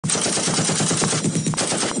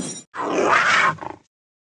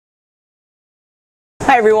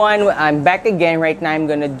Hi everyone! I'm back again. Right now, I'm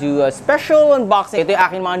gonna do a special unboxing. Ito yung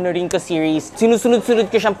aking mga Norinco series.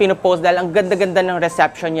 Sinusunod-sunod ko siyang pinopost dahil ang ganda-ganda ng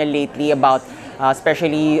reception niya lately about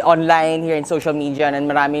especially online here in social media, and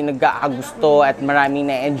maraming nagkakagusto at maraming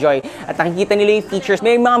na-enjoy. At nakikita nila yung features.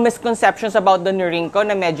 May mga misconceptions about the Norinco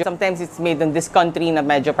na medyo sometimes it's made in this country na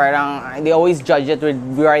medyo parang they always judge it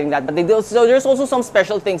regarding that. But so there's also some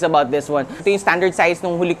special things about this one. Ito yung standard size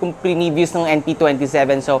nung huli kong previews ng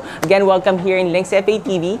NP27. So again, welcome here in Lynx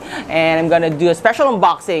TV, and I'm gonna do a special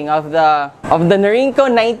unboxing of the Norinco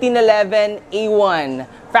 1911A1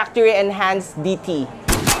 factory enhanced DT.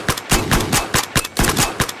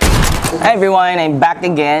 Hi everyone, I'm back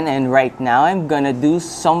again, and right now I'm gonna do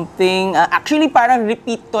something, actually parang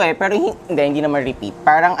repeat to pero hindi naman repeat,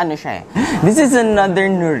 parang ano siya This is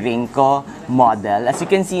another Norinco model. As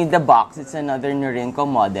you can see in the box, it's another Norinco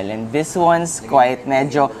model, and this one's quite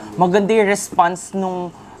medyo maganda yung response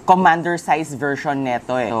nung commander size version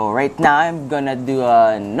neto So right now I'm gonna do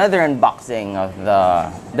another unboxing of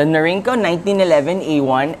the Norinco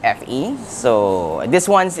 1911A1 FE. So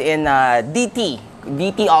this one's in DT.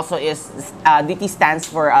 DT also is, DT stands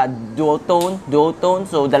for dual tone,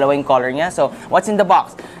 so dalawang color niya. So what's in the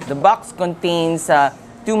box? The box contains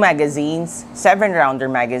 2 magazines, 7-rounder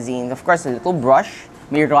magazines, of course a little brush,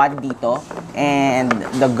 may rod dito, and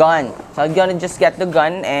the gun. So I'm gonna just get the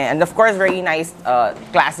gun, and of course very nice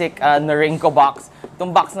classic Norinco box.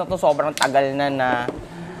 Itong box na to sobrang tagal na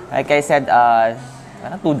like I said, 2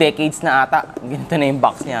 decades na ata, ganito na yung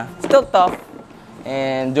box niya. Still tough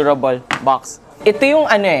and durable box. Ito yung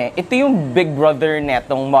ito yung big brother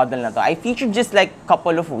netong model na to. I featured just like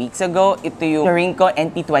couple of weeks ago. Ito yung Norinco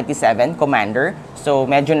NP27 Commander. So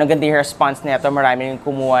medyo naganda yung response neto, marami rin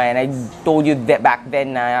kumuha, and I told you that back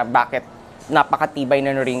then na bakit napakatibay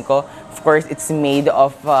na Norinco. Of course, it's made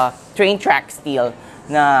of train track steel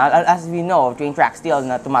na, as we know, train track steel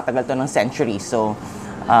na tumatagal to ng century. So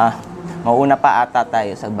mauna pa ata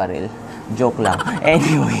tayo sa baril. Joke lang.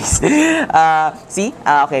 Anyways, see?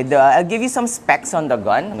 Okay, I'll give you some specs on the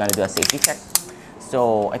gun. I'm gonna do a safety check.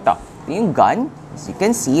 So, ito yung gun. As you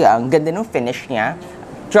can see, ang ganda ng finish niya.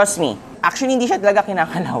 Trust me, actually hindi siya talaga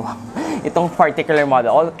kinakalawang itong particular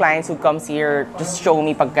model. All the clients who comes here just show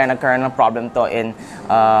me pagka nagkaroon ng problem to. And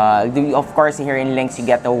of course, here in Lynx, you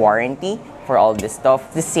get a warranty for all this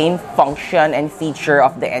stuff. The same function and feature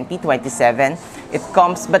of the NP27. It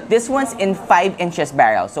comes, but this one's in 5 inches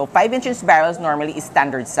barrel. So 5 inches barrels normally is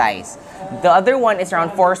standard size. The other one is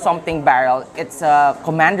around 4 something barrel. It's a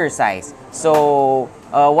commander size. So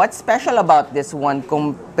what's special about this one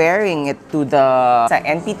comparing it to the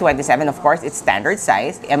NP27? Of course, it's standard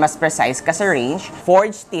size. Mas precise ka sa range.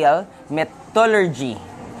 Forged steel, metallurgy,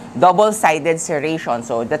 double-sided serration.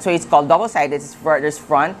 So that's why it's called double-sided. There's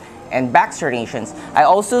front and back serrations. I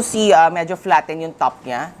also see medyo flatten yung top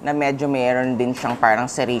niya, na medyo mayroon din siyang parang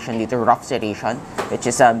serration dito, rough serration, which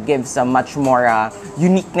is gives a much more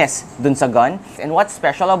uniqueness dun sa gun. And what's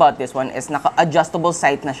special about this one is naka-adjustable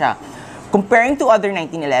sight na siya. Comparing to other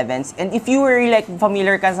 1911s, and if you were like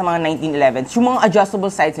familiar ka sa mga 1911s, yung mga adjustable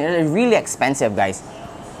sights nila are really expensive, guys.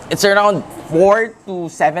 It's around 4,000 to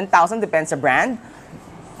 7,000, depends sa brand.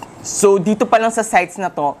 So, dito pa lang sa sites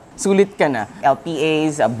na to, sulit ka na.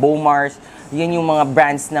 LPAs, Bomars, yan yung mga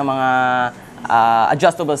brands na mga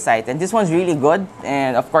adjustable sights. And this one's really good.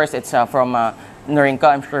 And of course, it's from Norinco.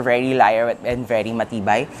 I'm sure very reliable and very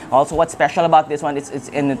matibay. Also, what's special about this one is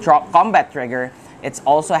it's in the combat trigger. It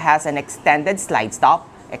also has an extended slide stop.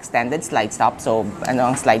 Extended slide stop. So,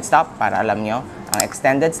 ano ang slide stop? Para alam nyo, ang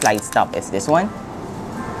extended slide stop is this one.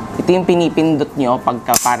 Ito yung pinipindot nyo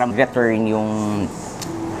pagka parang return yung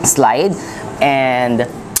slide, and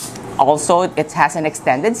also it has an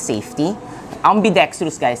extended safety.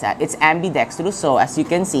 Ambidextrous, guys, it's ambidextrous, so as you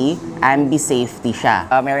can see, ambi-safety siya.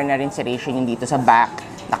 Meron na rin serration yung dito sa back.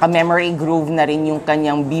 Naka-memory groove na rin yung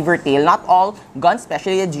kanyang beaver tail. Not all guns,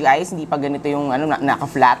 especially the GIs, hindi pa ganito yung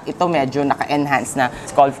naka-flat. Ito medyo naka-enhance na.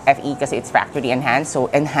 It's called FE kasi it's factory enhanced, so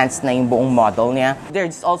enhanced na yung buong model niya.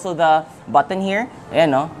 There's also the button here. Ayan,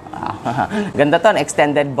 no? Ganda to,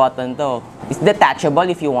 extended button to. It's detachable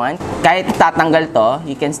if you want. Kahit tatanggal to,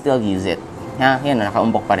 you can still use it. Yan,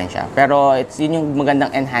 nakaumbok pa rin siya. Pero yun yung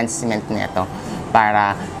magandang enhancement nito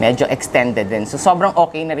para medyo extended din. So sobrang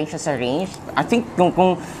okay na rin siya sa range. I think kung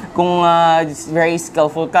very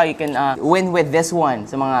skillful ka, you can win with this one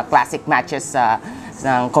sa mga classic matches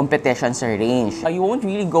ng competition sa range. You won't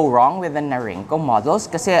really go wrong with the Norinco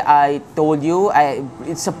models kasi I told you,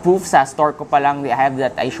 it's a proof sa store ko pa lang.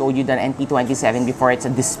 I showed you the NP27 before. It's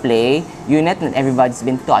a display unit that everybody's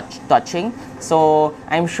been touching. So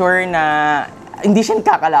I'm sure na hindi siya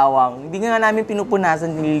kakalawang. Hindi nga namin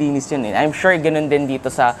pinupunasan, nililinis yun eh. I'm sure ganun din dito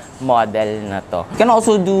sa model na to. You can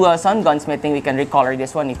also do sun gunsmithing. We can recolor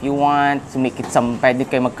this one if you want to make it pwede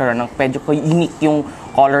kayo magkaroon ng medyo unique yung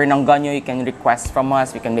color ng gun nyo. You can request from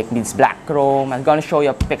us. We can make this black chrome. I'm gonna show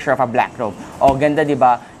you a picture of a black chrome. Oh, ganda,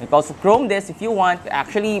 diba? You can also chrome this if you want.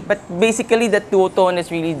 Actually, but basically the two-tone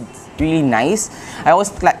is really nice. I always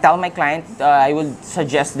tell my client, I will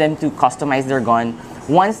suggest them to customize their gun.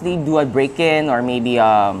 Once they do a break-in or maybe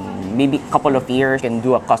a couple of years, can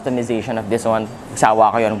do a customization of this one.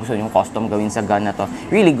 Sawa kayo, gusto yung custom gawin sa gun na to.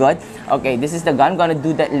 Really good. Okay, this is the gun. I'm gonna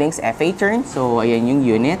do that Lynx FA turn. So, ayan yung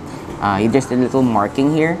unit. Just a little marking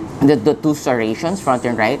here. The two serrations, front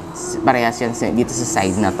and right, parehas yan dito sa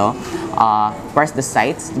side na to. First, the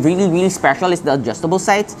sights. Really special is the adjustable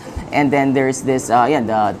sights. And then there's this,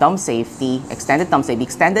 the thumb safety, extended thumb safety,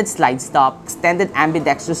 extended slide stop, extended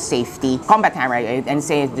ambidextrous safety, combat hammer, and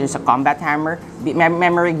say there's a combat hammer,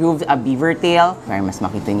 memory groove, a beaver tail. Para mas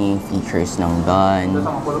makita niyo yung features ng gun.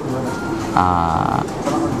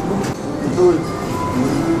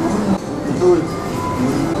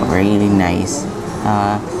 Really nice.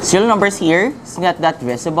 Serial numbers here, it's not that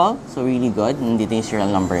visible, so really good. Nandito yung serial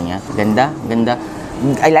number niya. Ganda.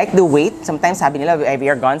 I like the weight. Sometimes sabi nila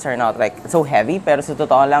heavier guns are not like so heavy, pero sa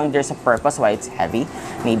totoo lang, there's a purpose why it's heavy.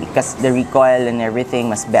 Maybe because the recoil and everything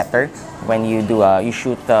was better when you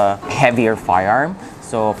shoot a heavier firearm.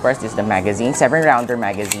 So of course, this is the magazine, 7-rounder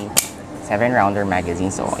magazine. 7-rounder magazine.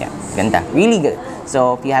 So yeah, ganda. Really good.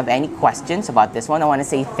 So if you have any questions about this one, I want to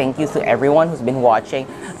say thank you to everyone who's been watching.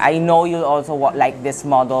 I know you'll also like this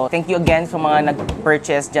model. Thank you again sa mga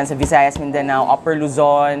nag-purchase dyan sa Visayas, Mindanao, Upper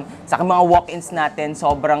Luzon, sa mga walk-ins natin.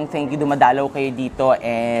 Sobrang thank you, dumadalaw kayo dito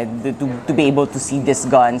and to be able to see these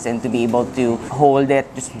guns and to be able to hold it.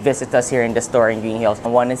 Just visit us here in the store in Green Hills. I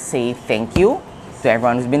want to say thank you to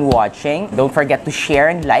everyone who's been watching. Don't forget to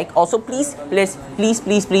share and like. Also, please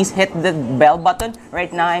hit the bell button.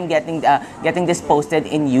 Right now, I'm getting this posted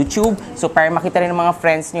in YouTube. So, para makita rin ng mga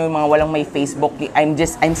friends nyo, yung mga walang may Facebook, I'm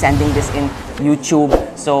sending this in YouTube.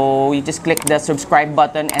 So, you just click the subscribe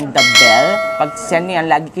button and the bell. Pag send nyo yan,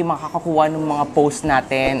 lagi kayo makakakuha ng mga posts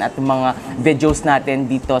natin at mga videos natin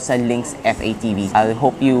dito sa Lynx FA TV. I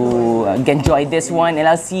hope you enjoy this one and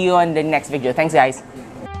I'll see you on the next video. Thanks, guys.